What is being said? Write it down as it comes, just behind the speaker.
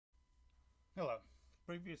Hello.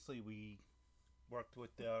 Previously we worked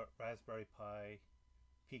with the Raspberry Pi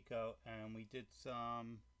Pico and we did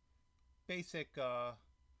some basic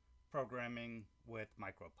programming with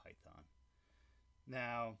MicroPython.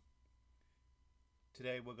 Now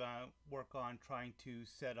today we're going to work on trying to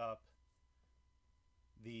set up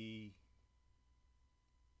the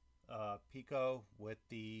Pico with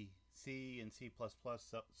the C and C++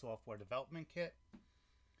 software development kit,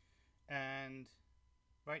 and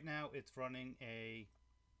right now it's running a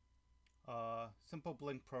simple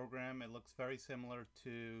Blink program. It looks very similar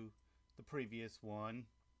to the previous one,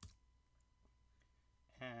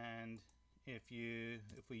 and if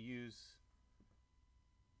we use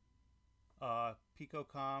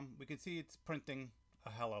PicoCom, we can see it's printing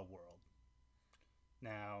a hello world.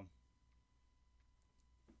 Now,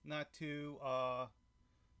 not too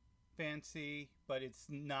fancy, but it's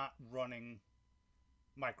not running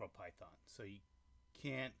MicroPython, so you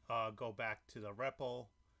can't go back to the REPL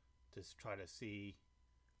to try to see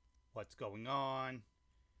what's going on.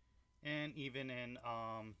 And even in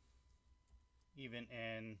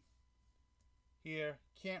here,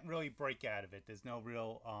 can't really break out of it. There's no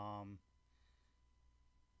real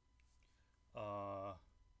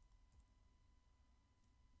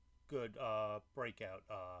good breakout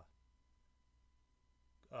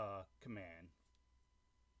command.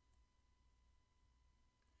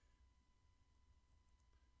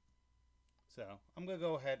 So I'm going to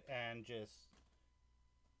go ahead and just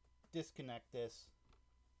disconnect this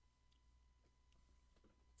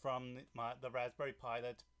from the Raspberry Pi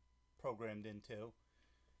that's programmed into,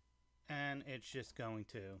 and it's just going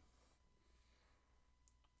to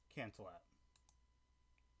cancel out.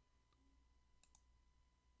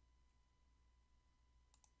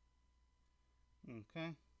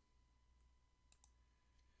 Okay.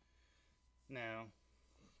 Now,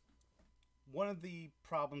 one of the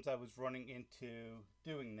problems I was running into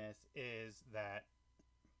doing this is that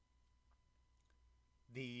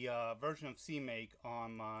the version of CMake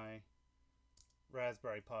on my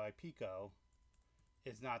Raspberry Pi Pico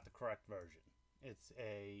is not the correct version. It's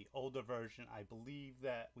a older version. I believe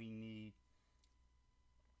that we need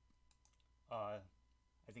I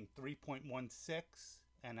think 3.16,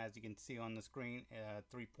 and as you can see on the screen,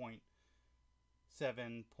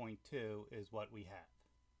 3.7.2 is what we have.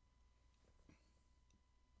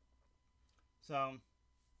 So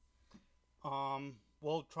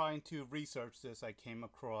while trying to research this, I came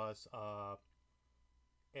across a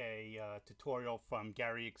tutorial from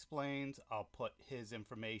Gary Explains. I'll put his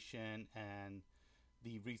information and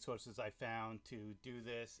the resources I found to do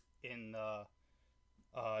this in the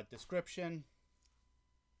description,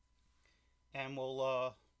 and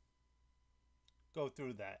we'll go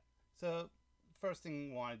through that. So first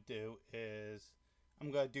thing I want to do is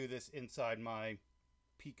I'm going to do this inside my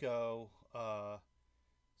Pico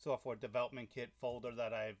software development kit folder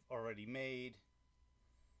that I've already made.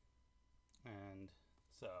 And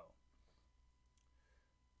so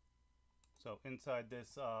inside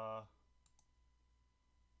this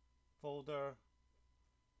folder,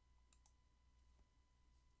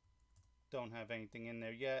 don't have anything in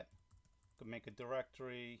there yet. Could make a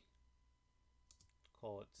directory,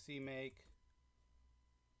 call it CMake.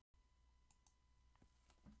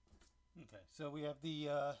 Okay, so we have the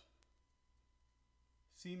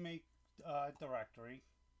CMake directory.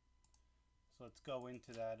 So let's go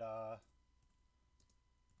into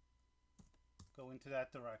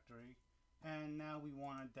that directory, and now we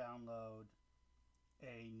want to download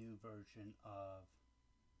a new version of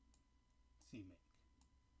CMake.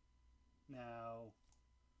 Now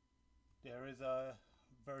there is a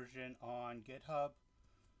version on GitHub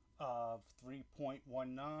of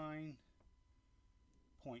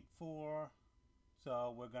 3.19.4,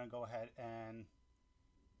 so we're going to go ahead and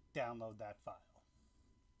download that file.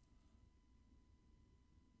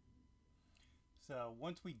 So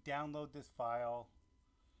once we download this file,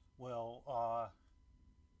 we'll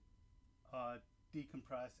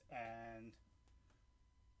decompress and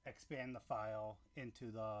expand the file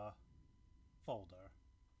into the folder,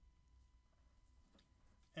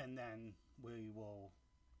 and then we will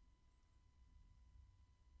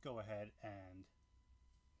go ahead and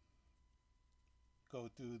go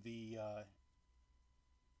through the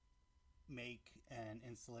make and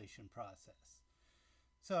installation process.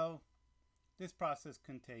 So this process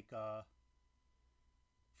can take a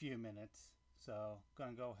few minutes, so I'm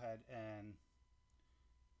going to go ahead and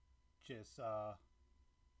just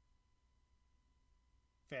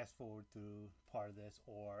fast forward through part of this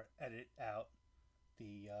or edit out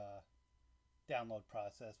the download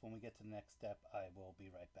process. When we get to the next step, I will be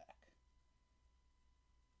right back.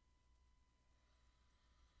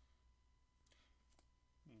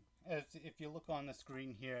 as if you look on the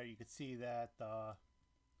screen here, you can see that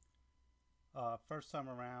first time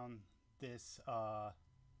around this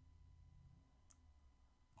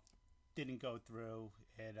didn't go through.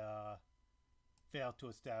 It failed to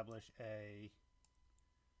establish a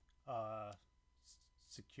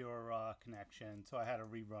secure connection, so I had to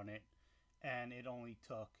rerun it, and it only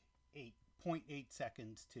took 8.8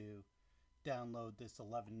 seconds to download this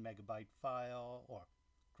 11 megabyte file, or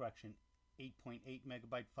correction, 8.8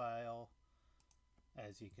 megabyte file.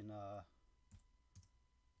 As you can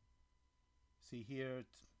see here,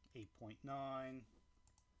 it's 8.9.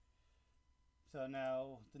 So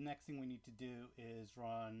now the next thing we need to do is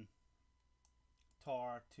run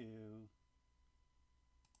tar to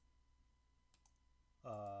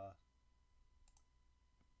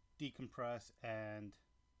decompress and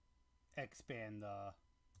expand the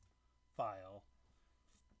file,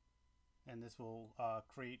 and this will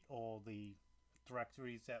create all the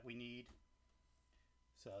directories that we need.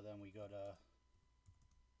 So then we go to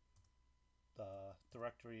the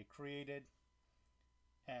directory created,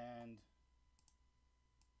 and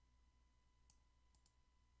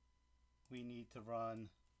we need to run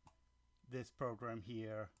this program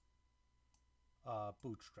here,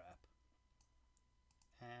 bootstrap.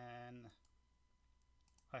 And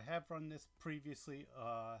I have run this previously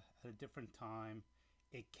at a different time.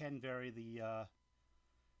 It can vary the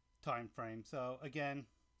time frame. So again,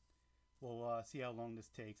 we'll see how long this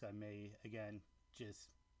takes. I may again just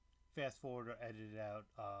fast forward or edit out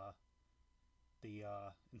the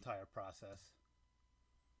entire process.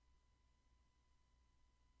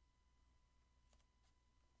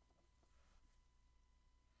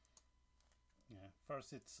 Yeah,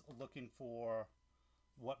 first it's looking for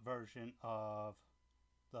what version of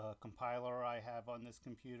the compiler I have on this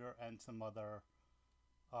computer and some other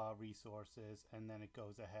resources, and then it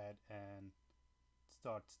goes ahead and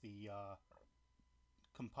starts the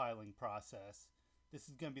compiling process. This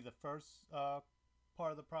is going to be the first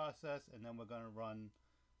part of the process, and then we're going to run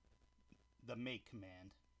the make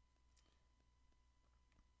command.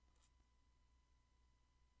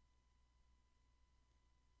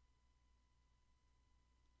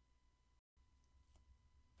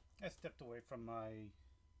 I stepped away from my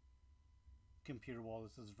computer while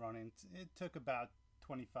this was running. It took about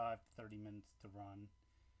 25 to 30 minutes to run,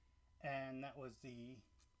 and that was the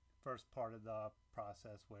first part of the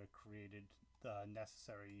process where it created the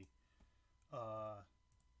necessary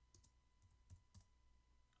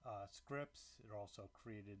scripts. It also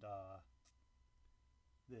created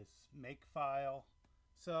this make file.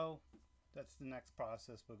 So that's the next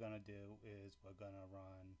process we're going to do, is we're going to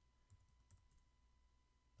run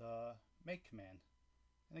the make command.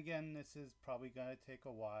 And again, this is probably going to take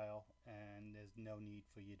a while, and there's no need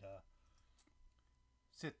for you to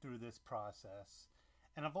sit through this process.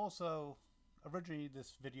 And I've also, originally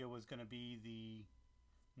this video was going to be the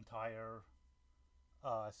entire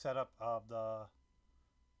setup of the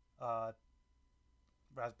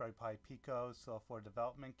Raspberry Pi Pico software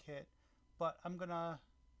development kit, but I'm going to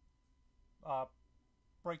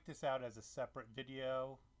break this out as a separate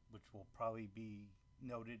video, which will probably be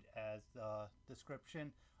noted as the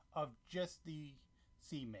description of just the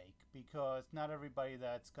CMake, because not everybody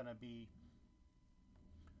that's going to be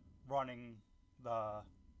running the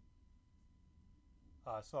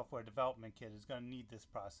software development kit is going to need this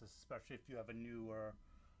process, especially if you have a newer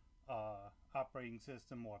operating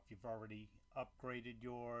system, or if you've already upgraded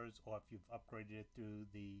yours, or if you've upgraded it through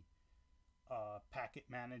the packet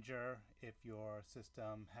manager, if your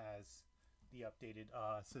system has the updated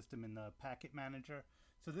system in the packet manager.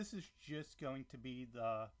 So this is just going to be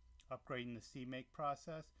the upgrading the CMake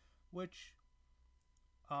process, which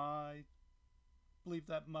I believe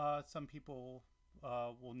that some people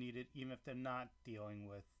will need it even if they're not dealing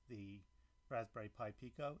with the Raspberry Pi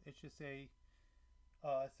Pico. It's just a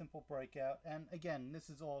simple breakout. And again, this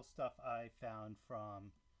is all stuff I found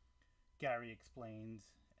from Gary Explains,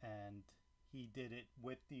 and he did it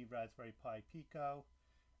with the Raspberry Pi Pico.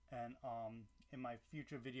 And in my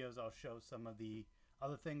future videos, I'll show some of the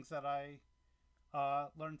other things that I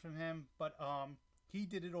learned from him. But he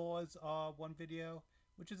did it all as one video,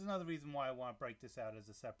 which is another reason why I want to break this out as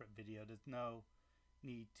a separate video. There's no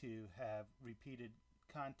need to have repeated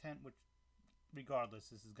content, which regardless,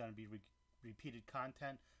 this is going to be repeated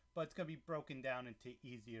content, but it's going to be broken down into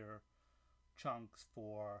easier chunks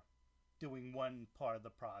for doing one part of the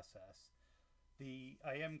process.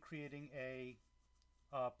 I am creating a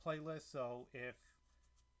playlist, so if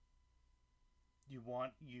you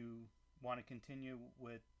want to continue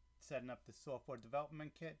with setting up the software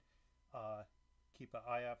development kit, keep an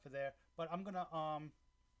eye out for there. But I'm gonna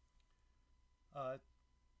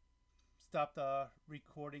stop the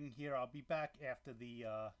recording here. I'll be back after the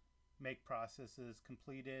make process is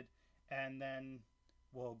completed, and then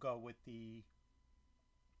we'll go with the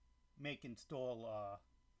make install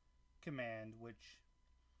command, which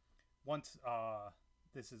once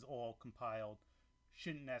this is all compiled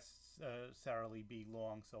shouldn't necessarily be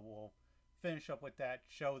long. So we'll finish up with that,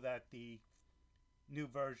 show that the new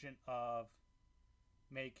version of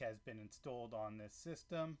Make has been installed on this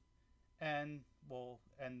system, and we'll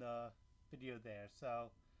end the video there.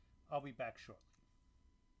 So I'll be back shortly.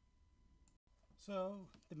 So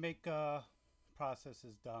the Make process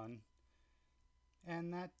is done,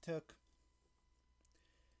 and that took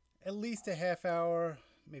at least a half hour,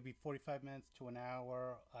 maybe 45 minutes to an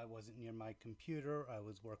hour. I wasn't near my computer. I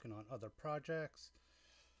was working on other projects.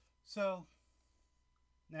 So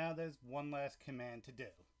now there's one last command to do,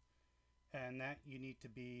 and that you need to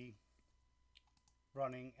be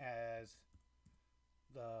running as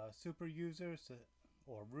the super user,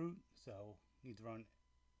 or root. So you need to run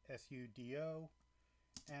sudo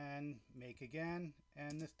and make again,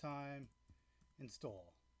 and this time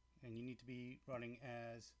install. And you need to be running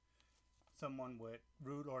as someone with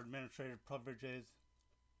root or administrative privileges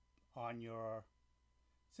on your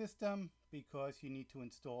system, because you need to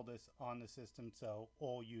install this on the system so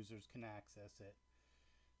all users can access it.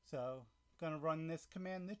 So I'm going to run this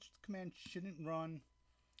command. This command shouldn't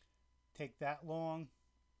take that long,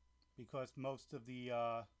 because most of the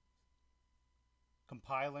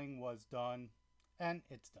compiling was done, and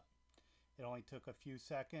it's done. It only took a few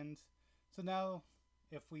seconds. So now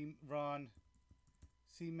if we run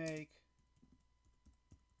CMake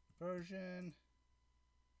version,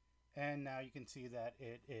 and now you can see that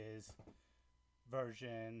it is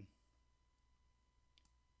version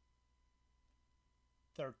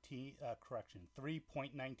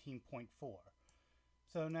 3.19.4.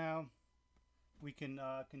 So now we can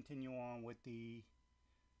continue on with the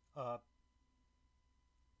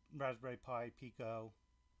Raspberry Pi Pico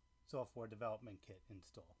software development kit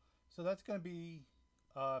install. So that's going to be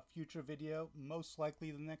a future video, most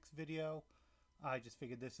likely the next video. I just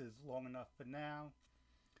figured this is long enough for now.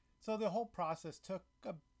 So the whole process took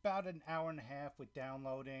about an hour and a half, with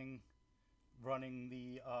downloading, running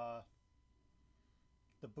the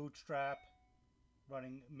bootstrap,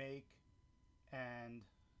 running make, and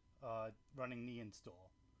running the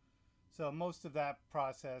install. So most of that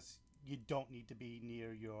process you don't need to be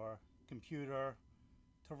near your computer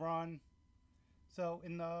to run. So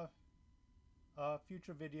in the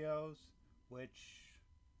future videos, which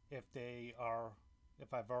if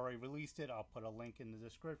I've already released it, I'll put a link in the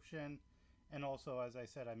description. And also, as I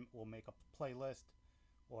said, will make a playlist,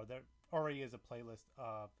 or there already is a playlist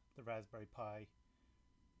of the Raspberry Pi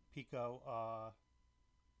Pico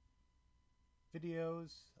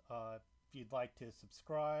videos. If you'd like to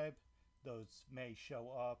subscribe, those may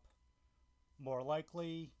show up. More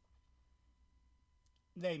likely,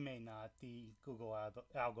 they may not. The Google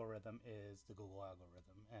algorithm is the Google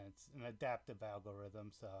algorithm, and it's an adaptive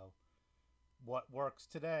algorithm, so what works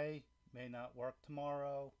today may not work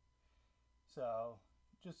tomorrow. So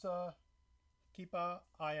just keep an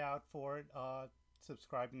eye out for it.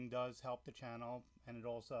 Subscribing does help the channel, and it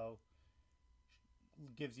also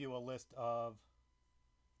gives you a list of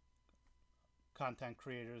content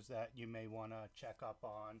creators that you may want to check up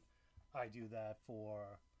on. I do that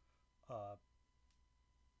for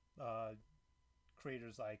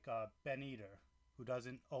creators like Ben Eater, who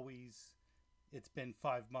doesn't always, it's been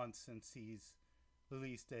 5 months since he's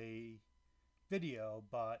released a video,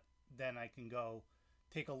 but then I can go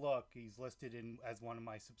take a look. He's listed in as one of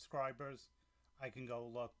my subscribers. I can go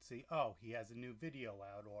look to see, oh, he has a new video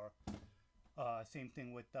out. Or same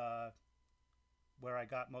thing with where I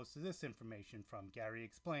got most of this information from, Gary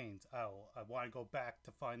Explains. Oh, I want to go back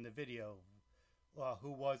to find the video.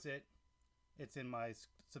 Who was it? It's in my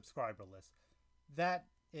subscriber list. That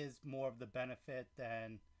is more of the benefit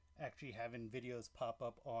than actually having videos pop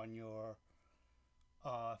up on your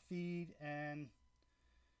feed. And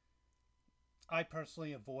I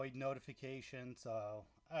personally avoid notifications, so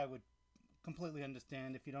I would completely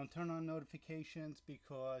understand if you don't turn on notifications,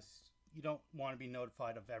 because you don't want to be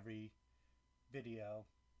notified of every video.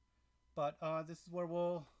 But this is where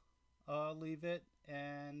we'll leave it,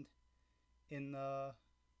 and in the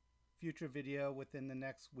future video within the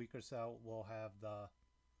next week or so, we'll have the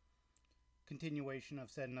continuation of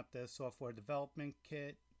setting up the software development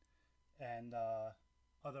kit and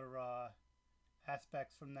other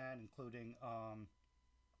aspects from that, including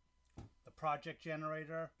the project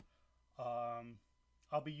generator.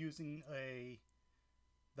 I'll be using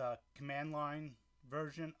the command line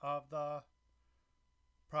version of the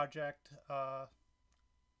project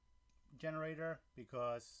Generator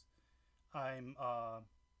because I'm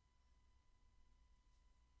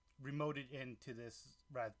remoted into this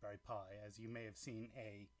Raspberry Pi. As you may have seen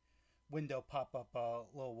a window pop up a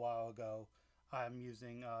little while ago, I'm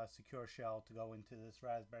using a secure shell to go into this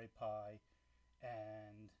Raspberry Pi,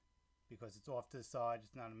 and because it's off to the side,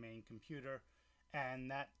 it's not a main computer,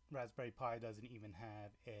 and that Raspberry Pi doesn't even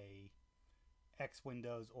have a X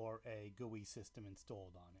Windows or a GUI system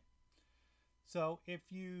installed on it. So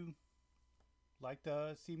if you like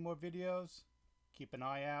to see more videos, keep an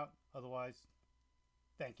eye out. Otherwise,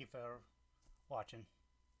 thank you for watching.